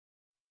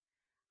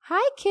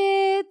Hi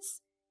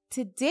kids!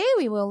 Today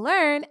we will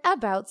learn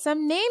about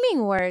some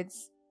naming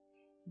words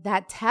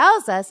that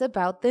tells us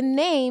about the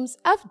names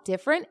of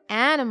different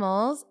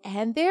animals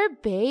and their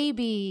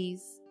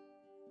babies.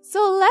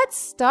 So let's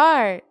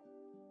start.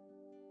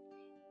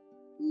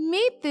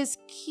 Meet this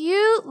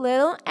cute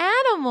little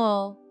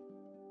animal.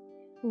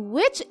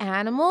 Which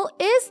animal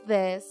is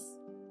this?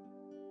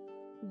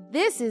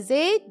 This is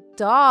a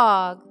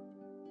dog.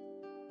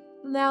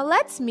 Now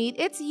let's meet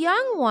its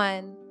young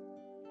one.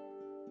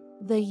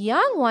 The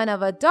young one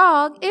of a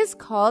dog is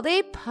called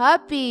a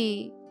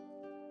puppy.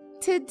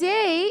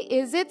 Today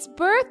is its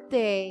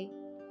birthday,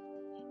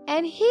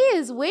 and he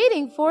is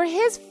waiting for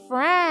his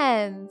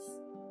friends.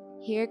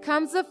 Here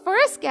comes the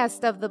first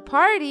guest of the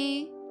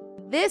party.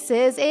 This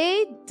is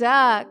a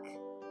duck,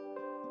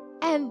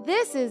 and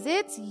this is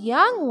its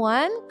young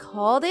one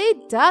called a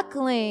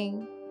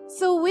duckling.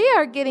 So we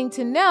are getting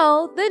to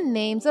know the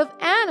names of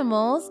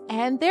animals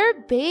and their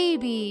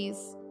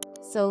babies.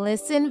 So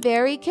listen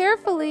very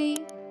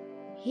carefully.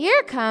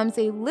 Here comes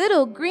a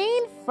little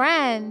green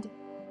friend.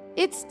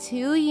 It's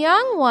two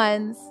young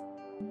ones.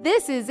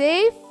 This is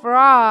a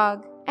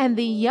frog, and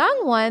the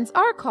young ones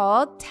are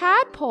called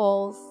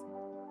tadpoles.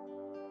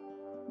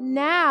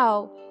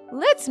 Now,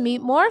 let's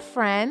meet more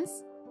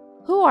friends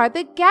who are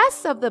the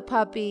guests of the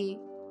puppy.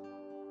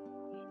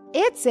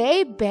 It's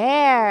a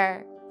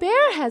bear.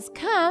 Bear has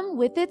come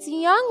with its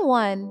young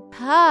one,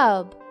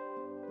 cub.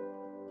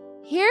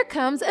 Here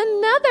comes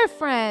another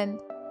friend.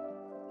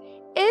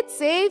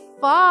 It's a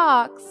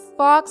fox.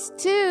 Fox,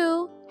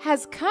 too,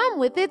 has come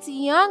with its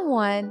young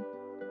one.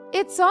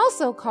 It's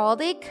also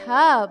called a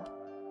cub.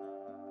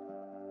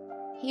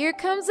 Here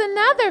comes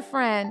another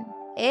friend,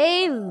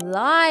 a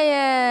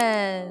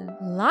lion.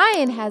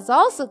 Lion has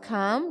also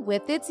come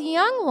with its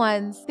young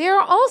ones. They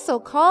are also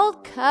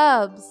called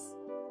cubs.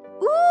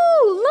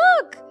 Ooh,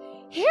 look!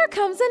 Here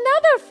comes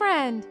another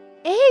friend,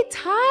 a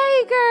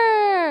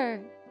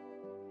tiger.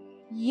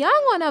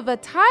 Young one of a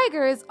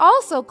tiger is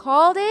also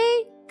called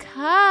a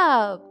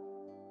cub.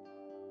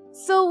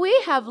 So we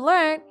have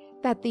learned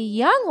that the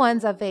young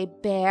ones of a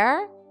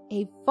bear,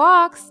 a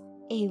fox,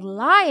 a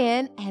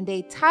lion, and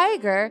a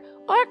tiger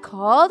are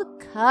called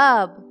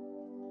cub.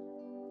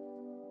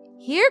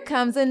 Here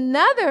comes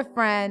another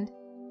friend.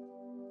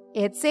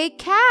 It's a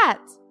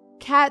cat.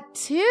 Cat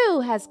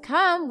too has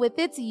come with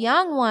its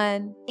young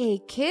one, a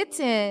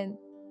kitten.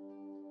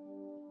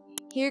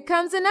 Here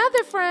comes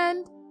another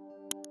friend.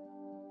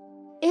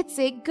 It's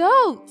a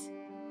goat.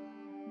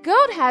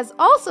 Goat has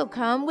also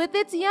come with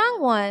its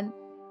young one,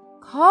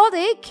 called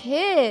a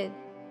kid.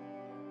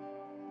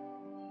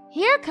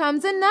 Here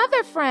comes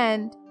another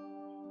friend.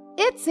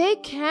 It's a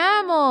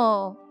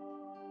camel.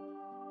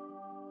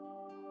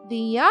 The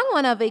young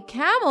one of a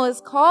camel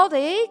is called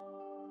a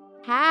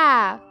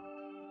calf.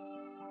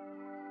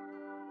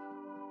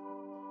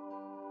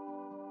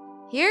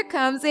 Here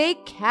comes a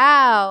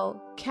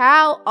cow.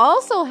 Cow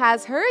also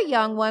has her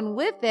young one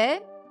with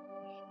it.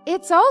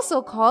 It's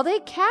also called a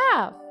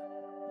calf.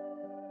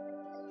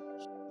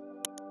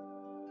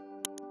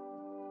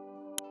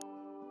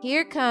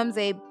 Here comes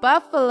a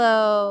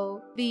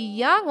buffalo. The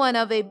young one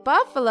of a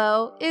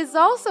buffalo is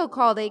also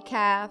called a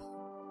calf.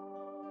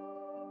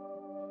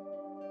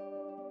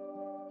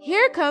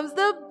 Here comes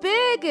the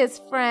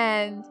biggest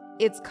friend.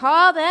 It's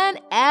called an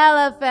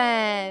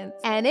elephant,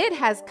 and it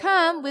has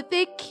come with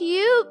a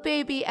cute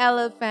baby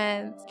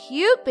elephant.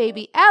 Cute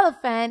baby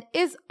elephant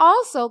is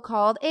also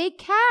called a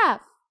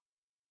calf.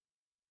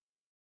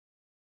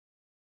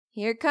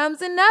 Here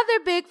comes another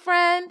big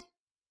friend.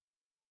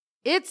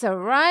 It's a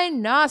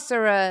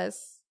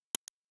rhinoceros.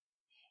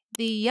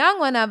 The young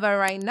one of a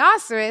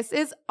rhinoceros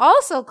is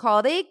also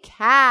called a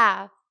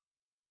calf.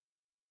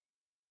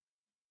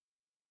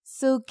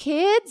 So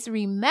kids,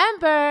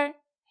 remember,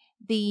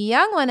 the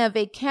young one of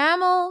a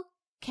camel,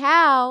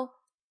 cow,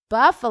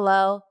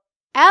 buffalo,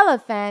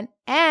 elephant,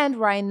 and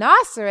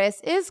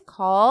rhinoceros is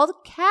called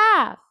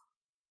calf.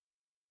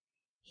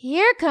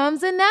 Here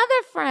comes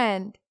another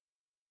friend.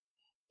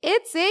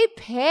 It's a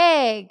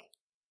pig.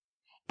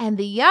 And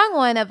the young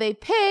one of a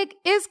pig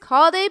is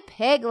called a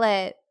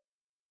piglet.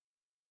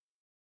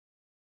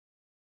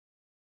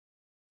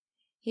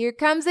 Here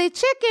comes a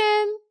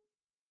chicken.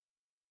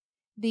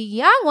 The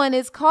young one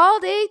is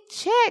called a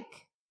chick.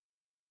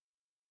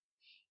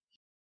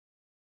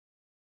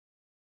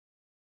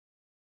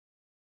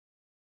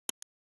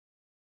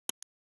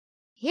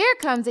 Here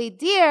comes a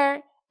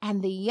deer,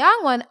 and the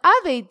young one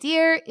of a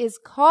deer is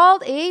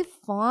called a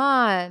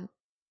fawn.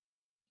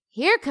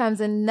 Here comes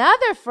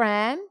another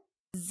friend.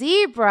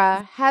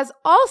 Zebra has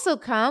also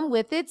come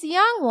with its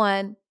young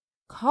one,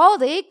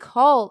 called a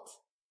colt.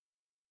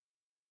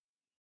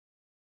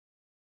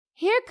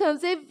 Here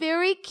comes a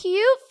very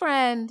cute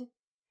friend,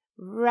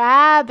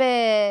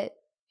 rabbit.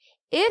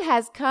 It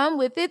has come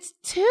with its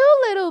two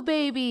little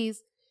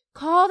babies,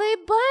 called a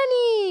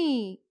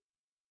bunny.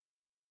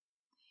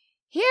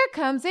 Here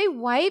comes a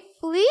white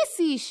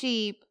fleecy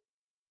sheep,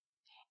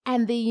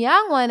 and the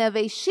young one of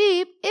a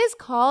sheep is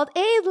called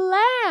a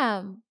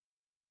lamb.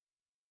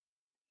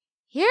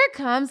 Here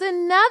comes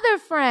another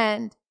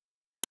friend,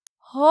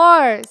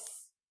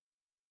 horse.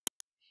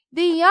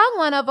 The young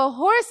one of a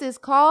horse is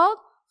called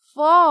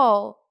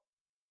foal.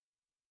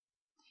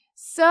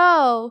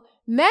 So,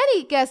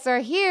 many guests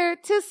are here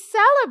to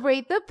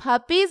celebrate the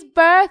puppy's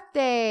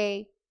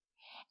birthday.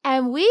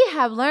 And we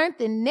have learned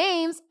the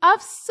names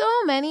of so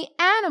many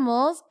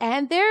animals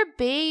and their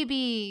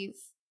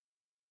babies.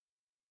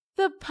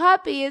 The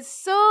puppy is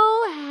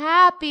so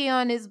happy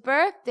on his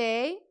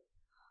birthday.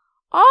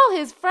 All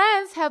his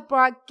friends have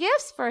brought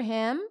gifts for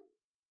him.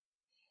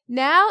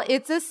 Now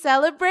it's a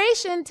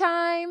celebration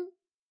time.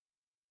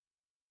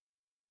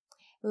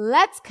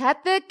 Let's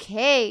cut the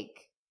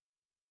cake.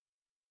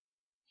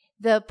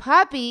 The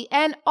puppy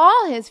and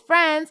all his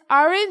friends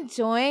are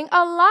enjoying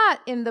a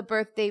lot in the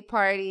birthday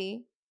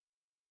party.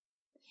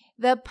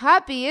 The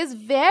puppy is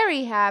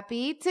very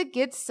happy to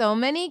get so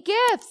many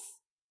gifts.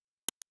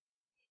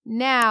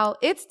 Now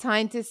it's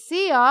time to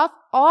see off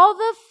all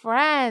the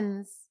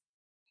friends.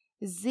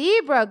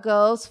 Zebra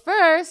goes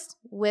first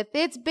with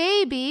its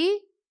baby,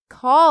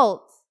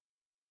 Colt.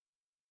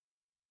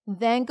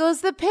 Then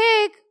goes the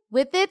pig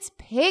with its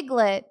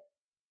piglet.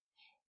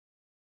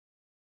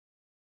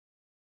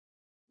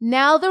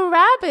 Now the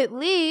rabbit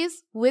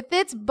leaves with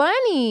its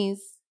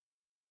bunnies.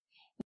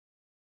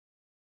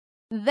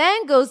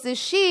 Then goes the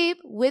sheep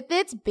with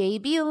its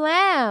baby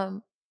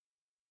lamb.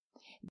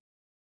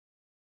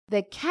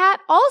 The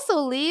cat also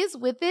leaves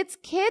with its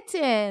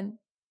kitten.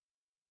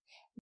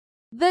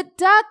 The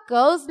duck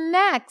goes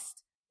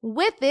next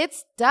with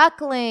its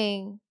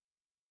duckling.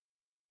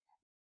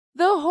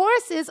 The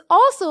horse is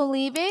also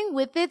leaving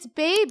with its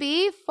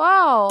baby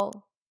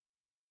foal.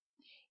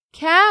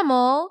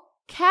 Camel,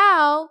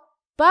 cow,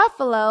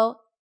 buffalo,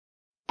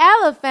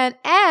 elephant,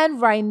 and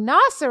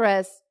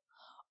rhinoceros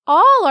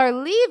all are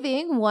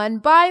leaving one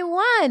by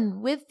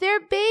one with their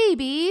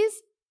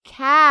babies,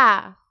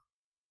 calf.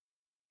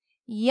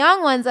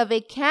 Young ones of a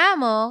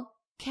camel,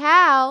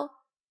 cow,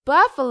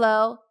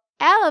 buffalo,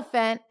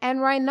 elephant,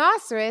 and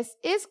rhinoceros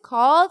is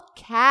called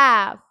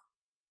calf.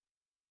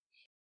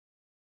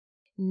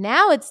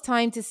 Now it's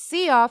time to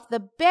see off the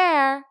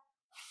bear,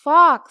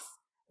 fox,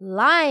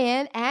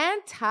 lion,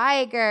 and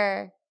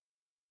tiger.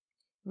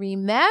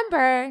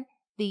 Remember,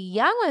 the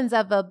young ones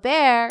of a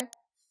bear,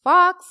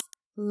 fox,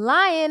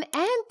 lion,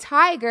 and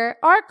tiger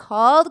are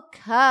called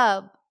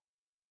cub.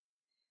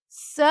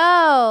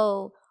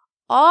 So,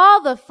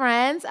 all the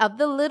friends of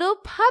the little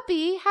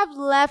puppy have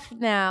left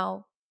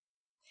now.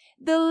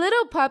 The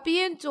little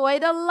puppy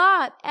enjoyed a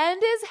lot and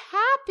is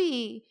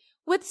happy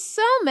with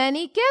so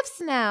many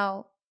gifts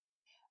now.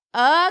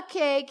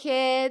 Okay,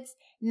 kids,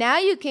 now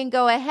you can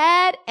go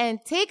ahead and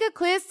take a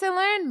quiz to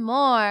learn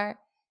more.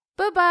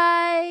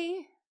 Bye-bye.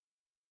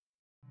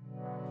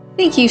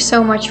 Thank you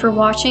so much for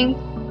watching.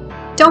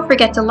 Don't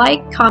forget to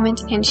like,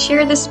 comment, and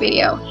share this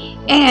video.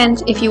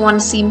 And if you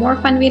want to see more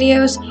fun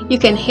videos, you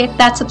can hit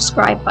that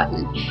subscribe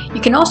button.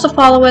 You can also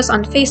follow us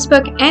on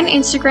Facebook and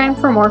Instagram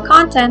for more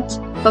content.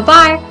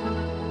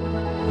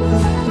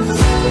 Bye-bye!